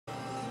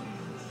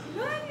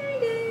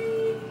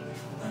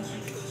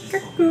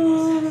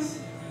God.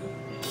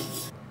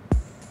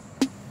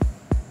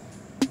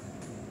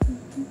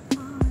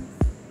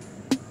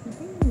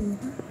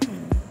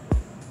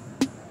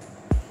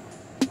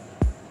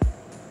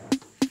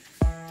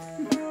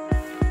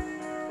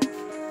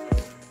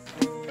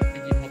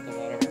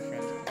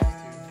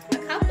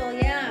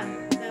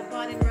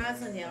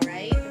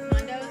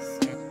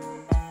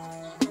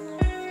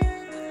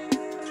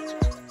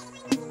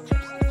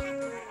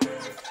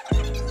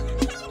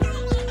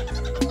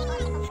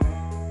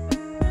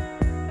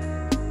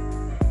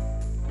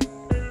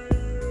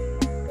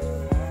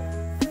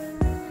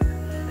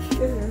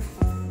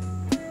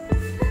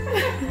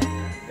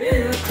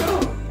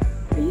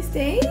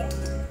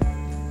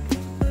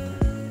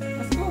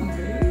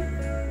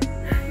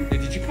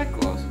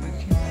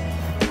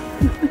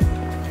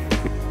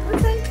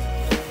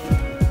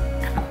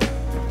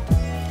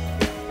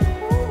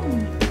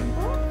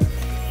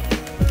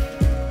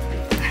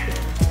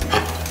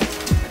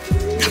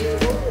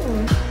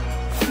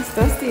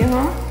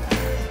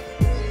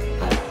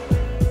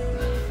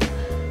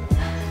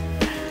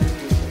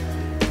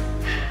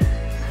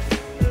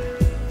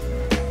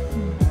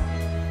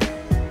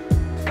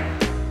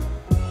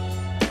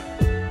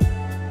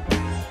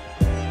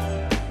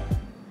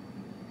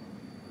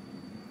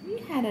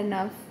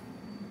 Enough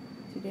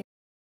today.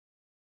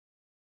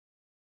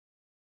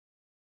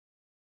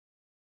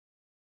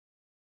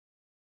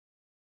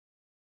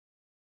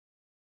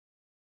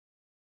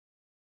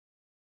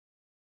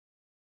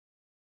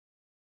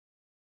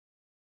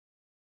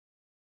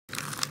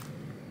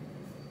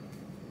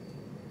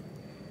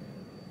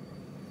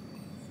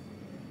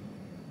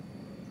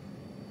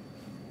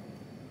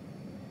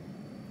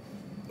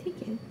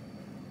 Take it.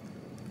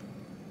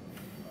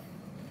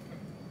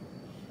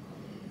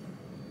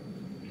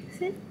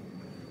 Sit.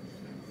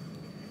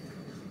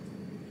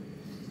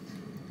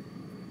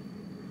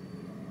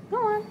 Go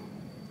on.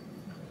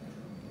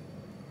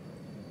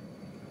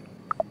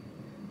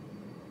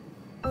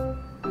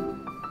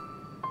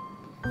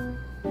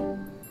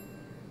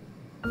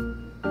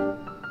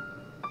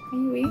 Are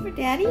you waiting for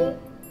Daddy?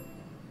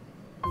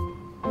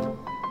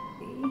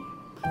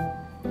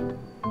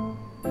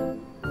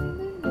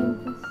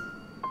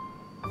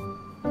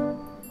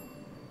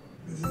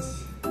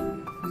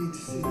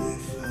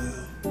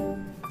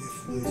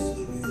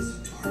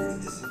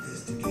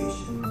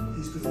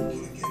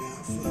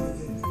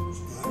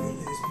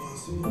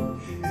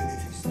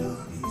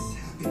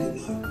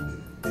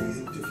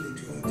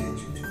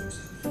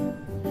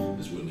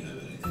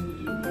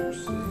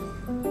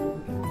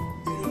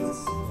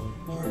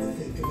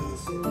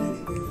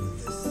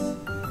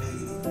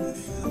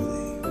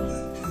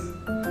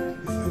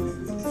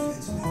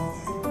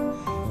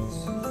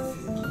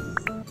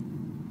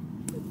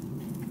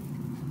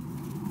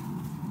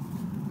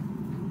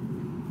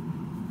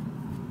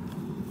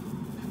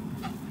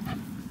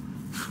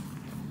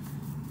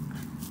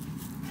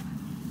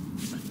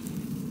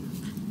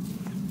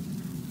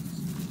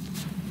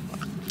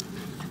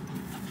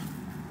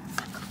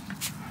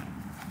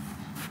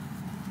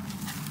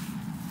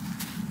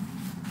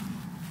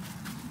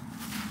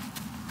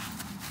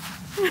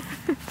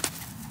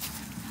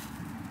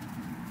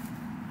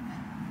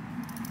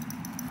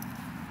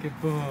 Good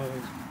boy.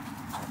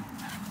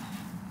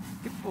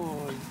 Good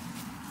boy.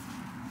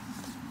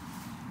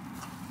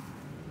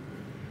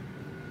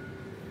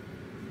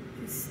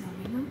 It's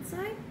snowing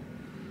outside?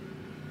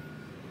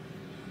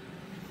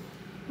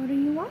 What are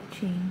you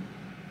watching?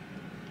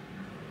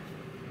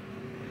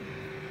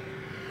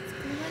 What's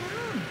going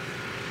on?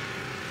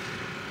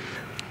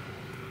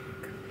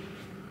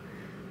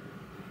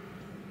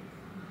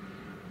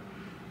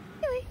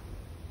 Really?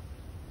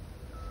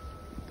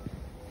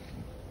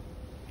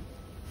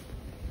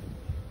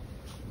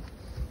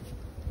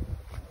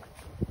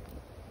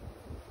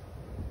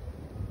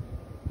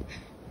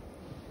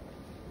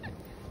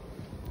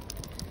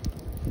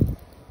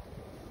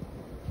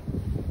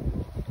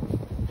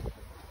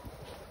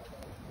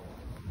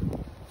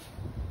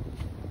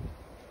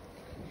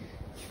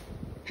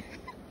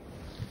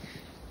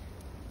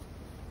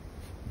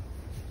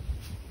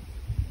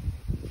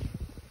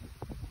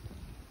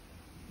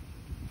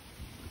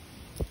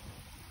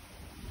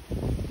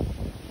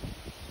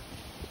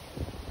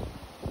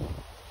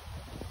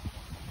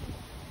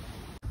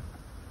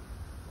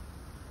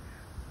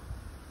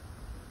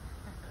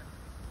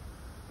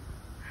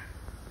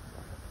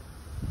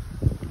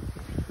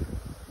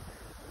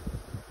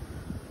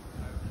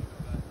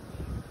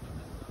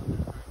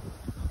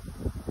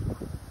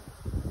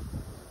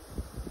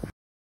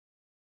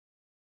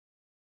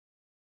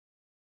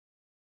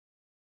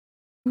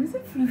 Who's a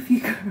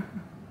floofy girl?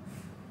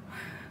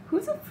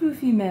 Who's a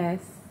floofy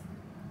mess?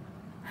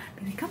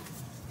 Baby, come.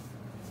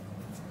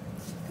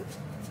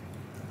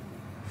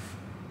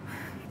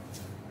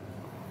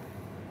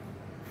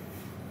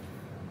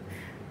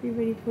 You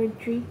ready for a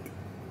treat?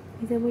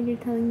 Is that what you're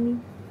telling me?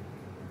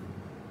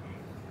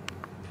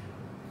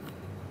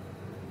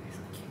 You're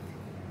so cute.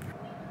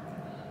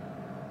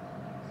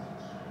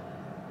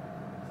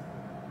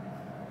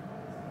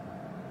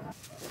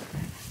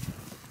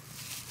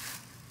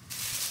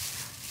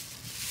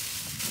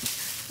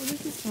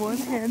 One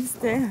hand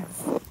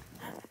stance.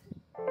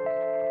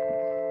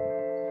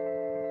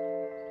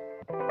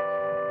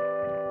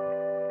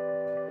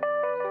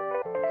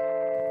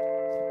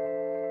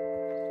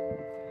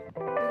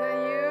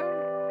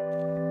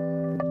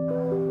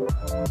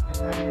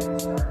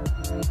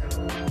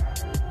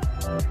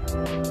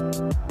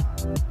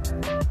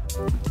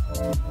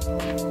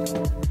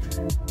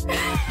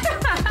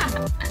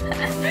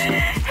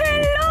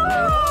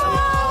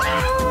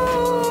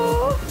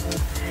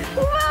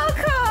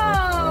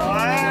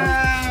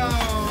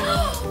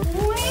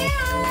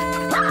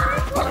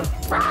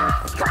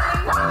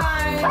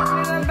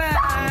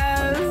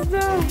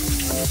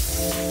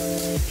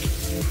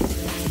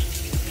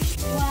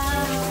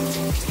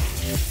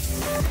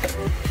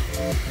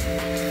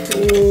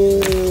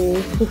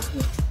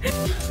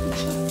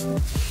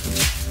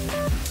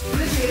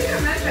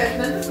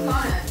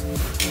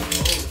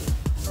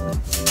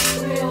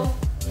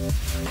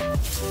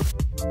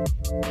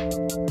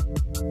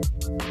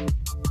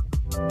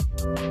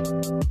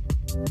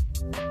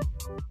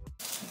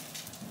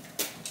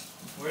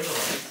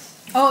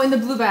 Oh, in the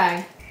blue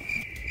bag.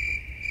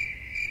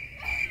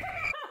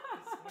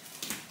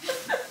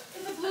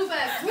 In the blue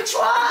bag. Which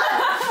one?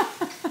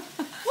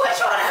 Which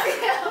one are you?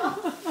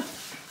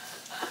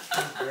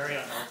 Very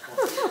unhelpful.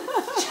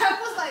 Chuck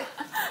was like,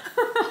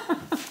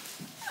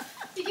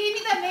 he gave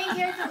me that main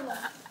character look.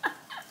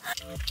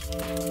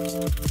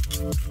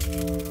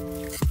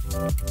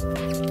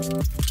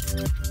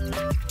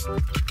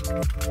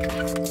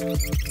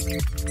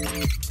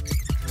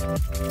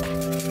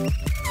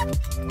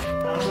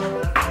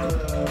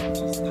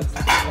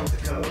 That's the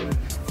code.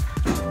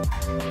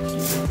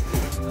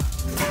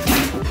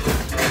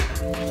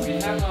 We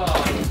have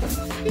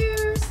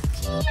Cheers.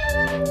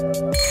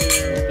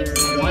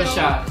 one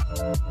shot.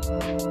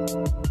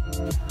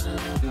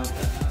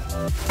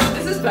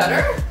 This is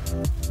better?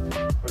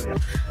 For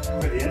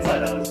the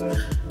inside, I would say.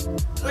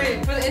 Wait,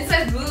 for the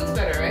inside, blue looks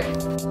better, right?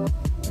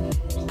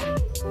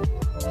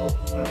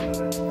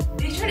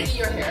 Did you try to eat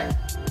your hair?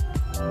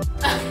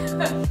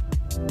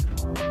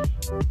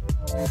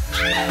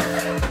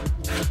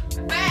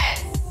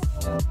 Best!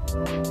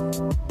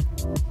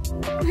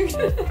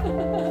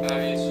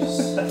 It's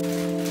just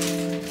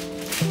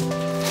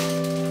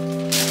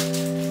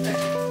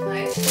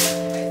Nice.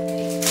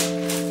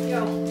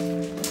 Yo.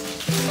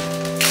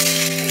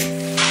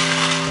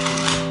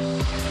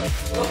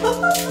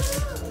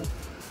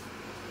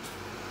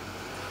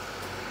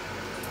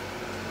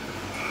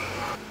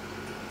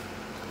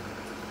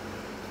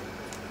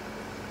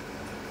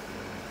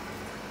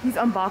 He's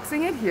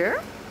unboxing it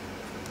here?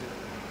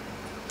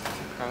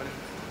 too crowded.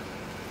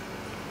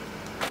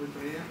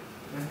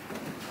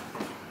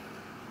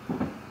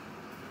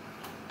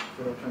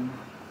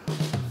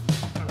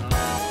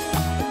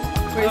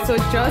 Wait, so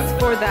just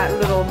for that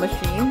little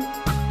machine?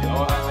 You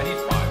know, I need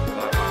 5.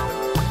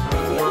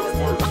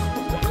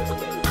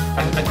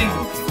 I think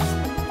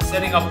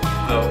setting up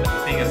the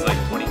thing is like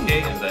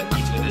 20K and then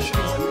each edition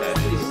is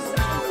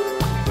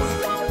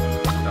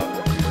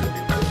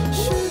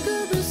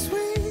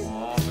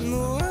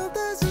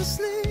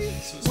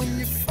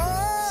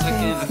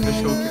second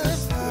official kiss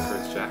to the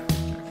first Jack.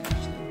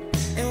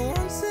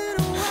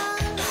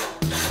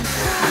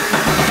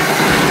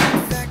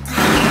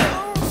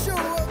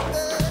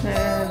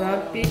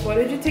 What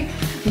did you take?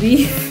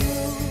 Leaf?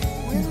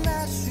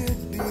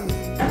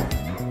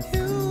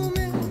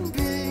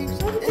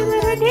 Why did you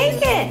let her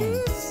take it?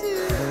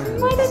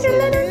 Why did you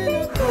let her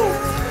take it?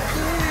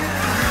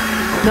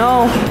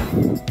 No.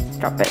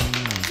 Drop it.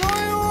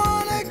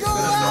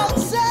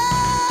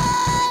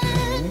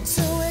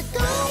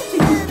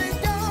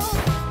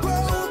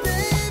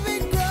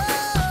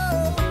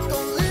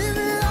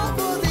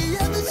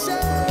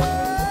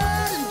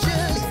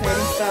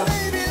 Exciting stuff.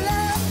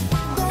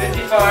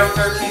 55,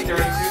 13, 32.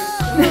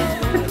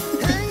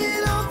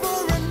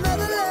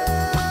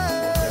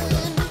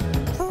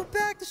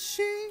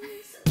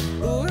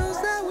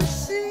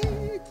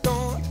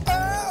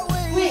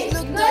 Wait, you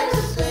guys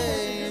are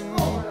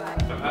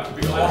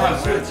We all have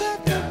switch.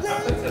 Yeah,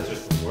 that's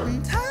just before.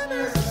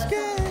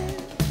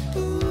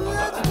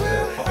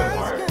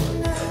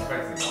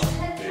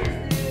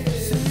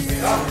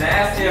 How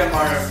nasty at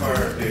Mario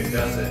Kart, dude,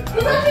 does it?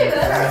 It's actually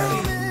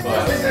better.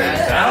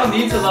 But I don't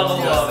need to level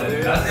up,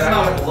 dude. That's in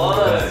my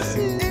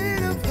blood.